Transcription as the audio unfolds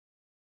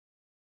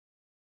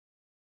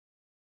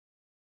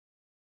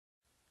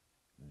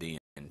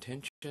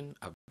Intention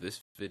of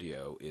this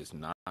video is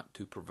not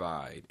to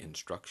provide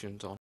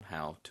instructions on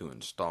how to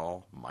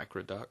install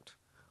microduct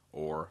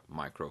or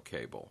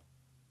microcable.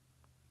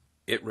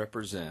 It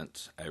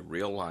represents a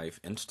real-life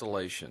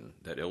installation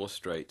that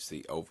illustrates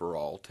the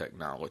overall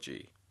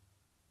technology.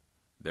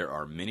 There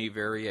are many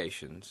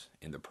variations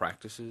in the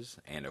practices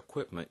and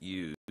equipment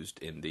used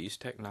in these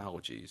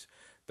technologies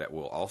that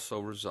will also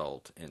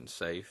result in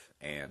safe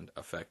and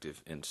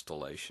effective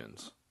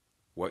installations.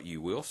 What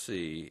you will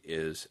see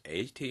is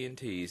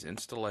AT&T's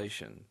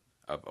installation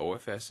of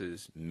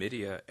OFS's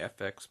Media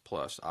FX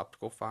Plus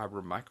optical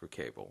fiber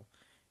microcable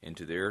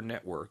into their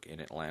network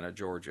in Atlanta,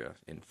 Georgia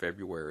in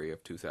February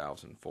of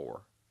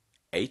 2004.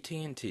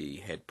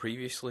 AT&T had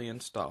previously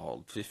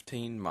installed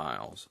 15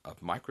 miles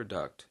of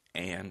microduct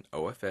and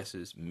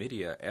OFS's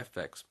Media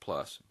FX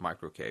Plus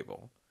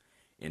microcable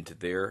into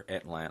their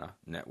Atlanta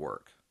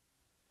network.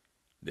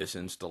 This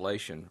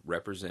installation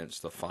represents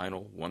the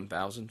final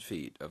 1,000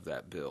 feet of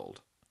that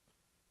build.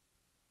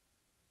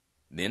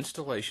 The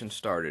installation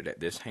started at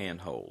this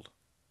handhold,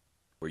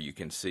 where you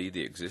can see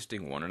the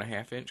existing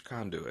 1.5-inch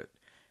conduit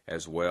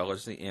as well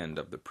as the end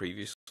of the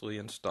previously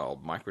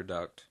installed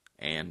microduct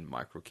and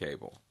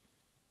microcable.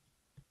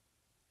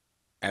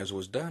 As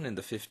was done in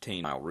the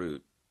 15-mile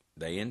route,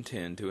 they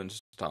intend to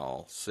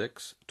install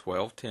 6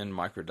 1210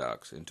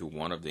 microducts into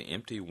one of the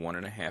empty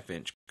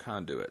 1.5-inch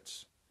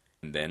conduits,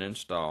 and then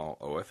install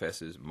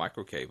OFS's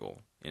microcable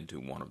into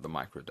one of the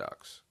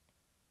microducts.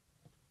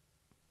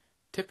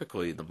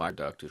 Typically, the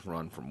microduct is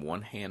run from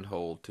one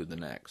handhold to the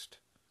next,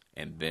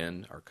 and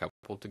then are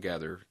coupled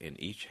together in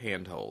each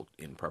handhold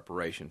in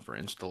preparation for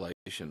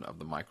installation of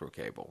the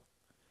microcable.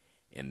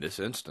 In this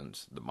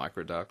instance, the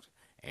microduct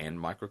and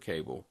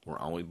microcable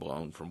were only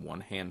blown from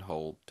one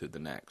handhold to the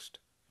next.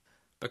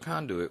 The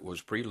conduit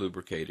was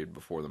pre-lubricated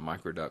before the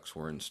microducts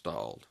were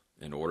installed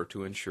in order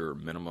to ensure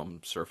minimum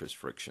surface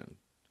friction.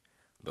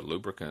 The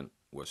lubricant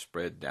was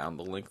spread down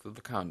the length of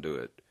the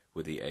conduit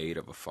with the aid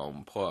of a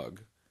foam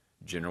plug,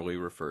 generally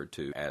referred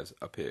to as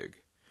a pig,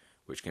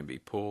 which can be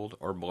pulled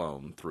or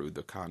blown through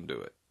the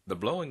conduit. The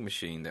blowing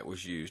machine that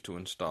was used to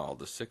install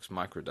the 6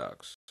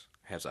 microducts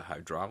has a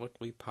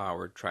hydraulically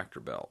powered tractor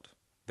belt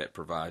that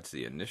provides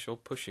the initial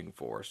pushing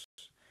force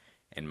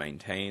and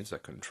maintains a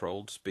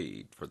controlled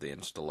speed for the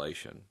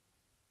installation.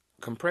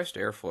 Compressed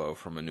airflow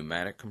from a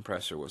pneumatic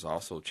compressor was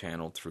also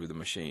channeled through the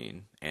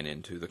machine and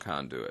into the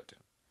conduit,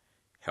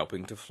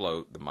 helping to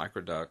float the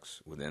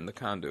microducts within the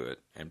conduit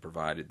and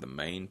provided the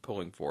main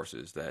pulling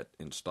forces that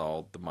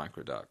installed the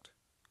microduct.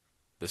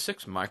 The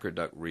 6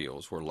 microduct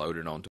reels were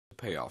loaded onto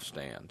payoff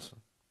stands.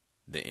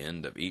 The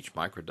end of each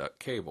microduct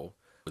cable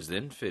was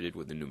then fitted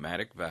with a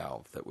pneumatic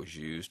valve that was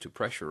used to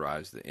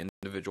pressurize the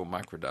individual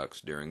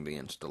microducts during the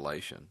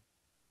installation.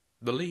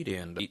 The lead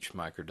end of each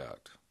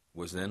microduct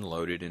was then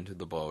loaded into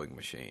the blowing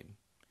machine.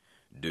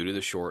 Due to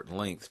the short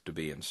length to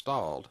be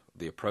installed,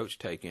 the approach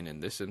taken in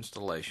this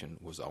installation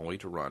was only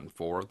to run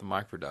 4 of the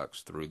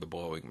microducts through the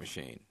blowing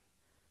machine.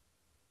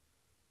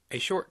 A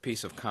short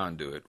piece of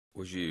conduit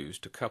was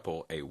used to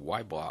couple a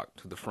Y-block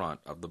to the front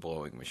of the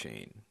blowing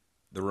machine.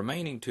 The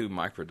remaining 2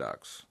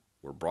 microducts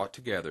were brought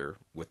together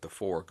with the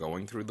 4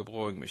 going through the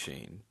blowing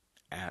machine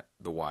at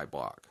the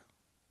Y-block.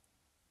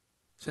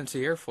 Since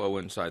the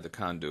airflow inside the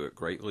conduit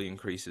greatly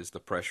increases the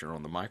pressure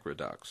on the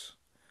microducts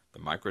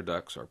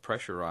are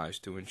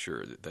pressurized to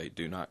ensure that they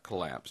do not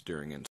collapse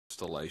during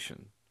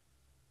installation.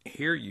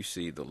 Here you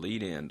see the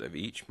lead end of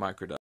each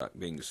microduct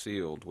being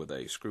sealed with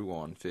a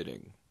screw-on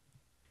fitting.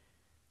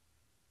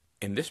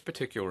 In this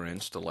particular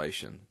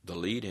installation, the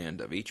lead end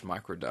of each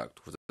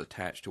microduct was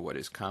attached to what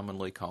is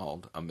commonly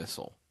called a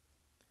missile.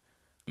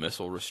 The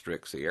missile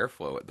restricts the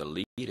airflow at the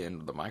lead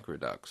end of the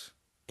microducts,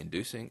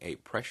 inducing a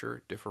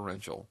pressure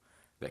differential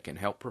that can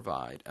help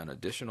provide an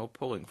additional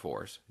pulling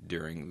force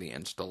during the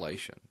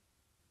installation.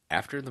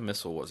 After the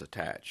missile was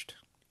attached,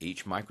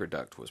 each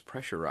microduct was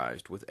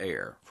pressurized with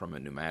air from a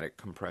pneumatic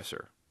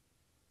compressor.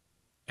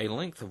 A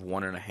length of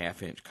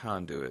 1.5-inch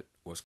conduit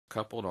was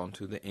coupled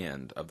onto the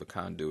end of the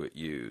conduit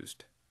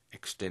used,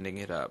 extending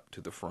it up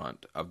to the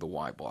front of the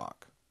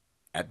Y-block.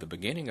 At the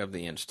beginning of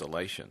the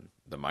installation,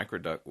 the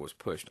microduct was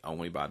pushed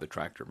only by the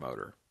tractor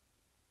motor.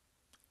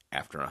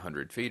 After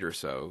 100 feet or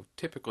so,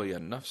 typically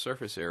enough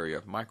surface area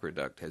of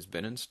microduct has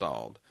been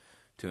installed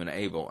to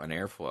enable an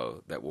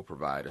airflow that will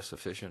provide a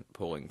sufficient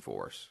pulling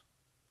force.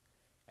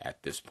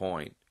 At this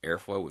point,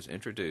 airflow was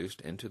introduced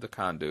into the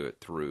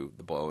conduit through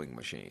the blowing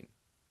machine.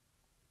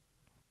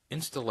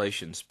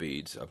 Installation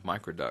speeds of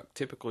microduct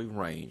typically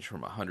range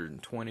from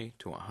 120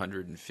 to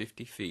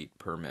 150 feet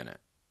per minute.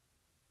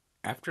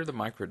 After the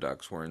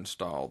microducts were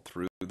installed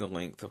through the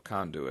length of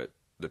conduit,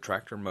 the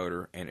tractor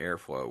motor and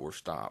airflow were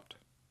stopped.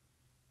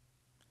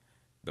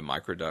 The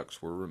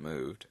microducts were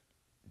removed,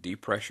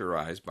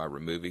 depressurized by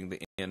removing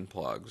the end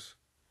plugs,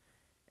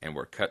 and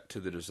were cut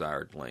to the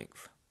desired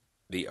length.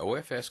 The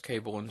OFS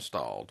cable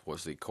installed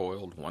was the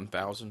coiled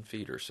 1,000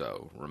 feet or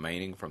so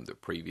remaining from the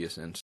previous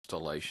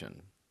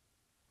installation.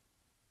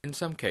 In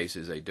some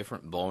cases, a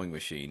different blowing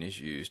machine is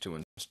used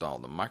to install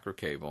the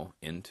microcable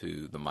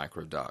into the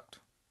microduct.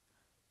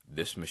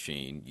 This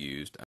machine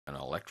used an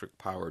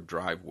electric-powered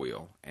drive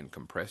wheel and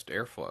compressed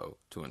airflow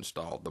to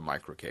install the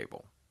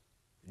microcable.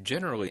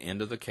 Generally, the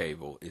end of the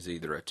cable is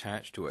either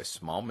attached to a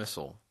small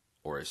missile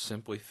or is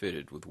simply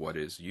fitted with what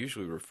is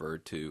usually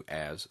referred to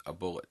as a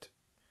bullet,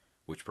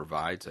 which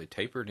provides a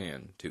tapered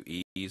end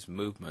to ease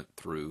movement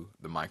through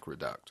the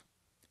microduct.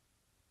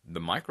 The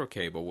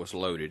microcable was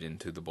loaded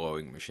into the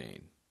blowing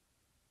machine.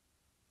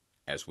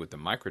 As with the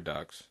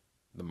microducts,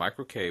 the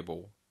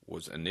microcable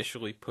was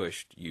initially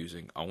pushed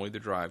using only the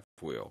drive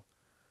wheel,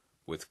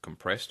 with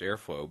compressed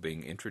airflow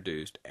being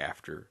introduced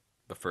after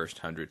the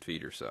first 100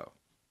 feet or so.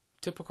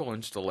 Typical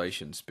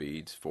installation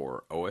speeds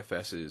for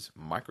OFS's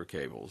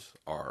microcables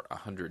are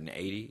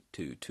 180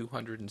 to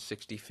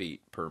 260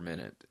 feet per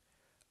minute,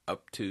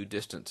 up to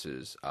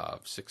distances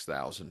of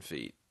 6,000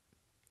 feet.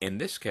 In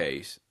this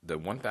case, the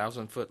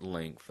 1,000-foot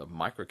length of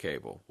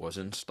microcable was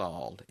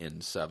installed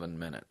in 7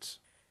 minutes.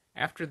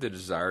 After the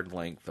desired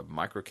length of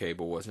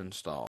microcable was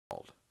installed,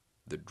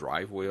 the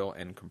drive wheel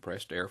and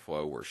compressed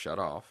airflow were shut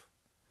off,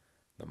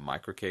 the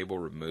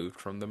microcable removed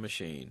from the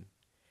machine,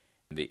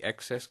 and the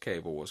excess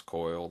cable was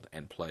coiled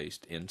and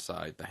placed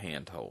inside the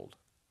handhold.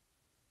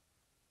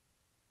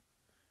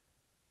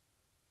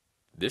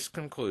 This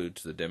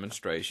concludes the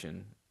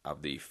demonstration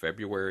of the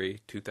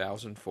February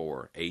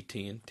 2004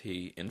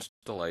 AT&T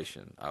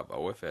installation of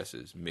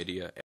OFS's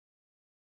Media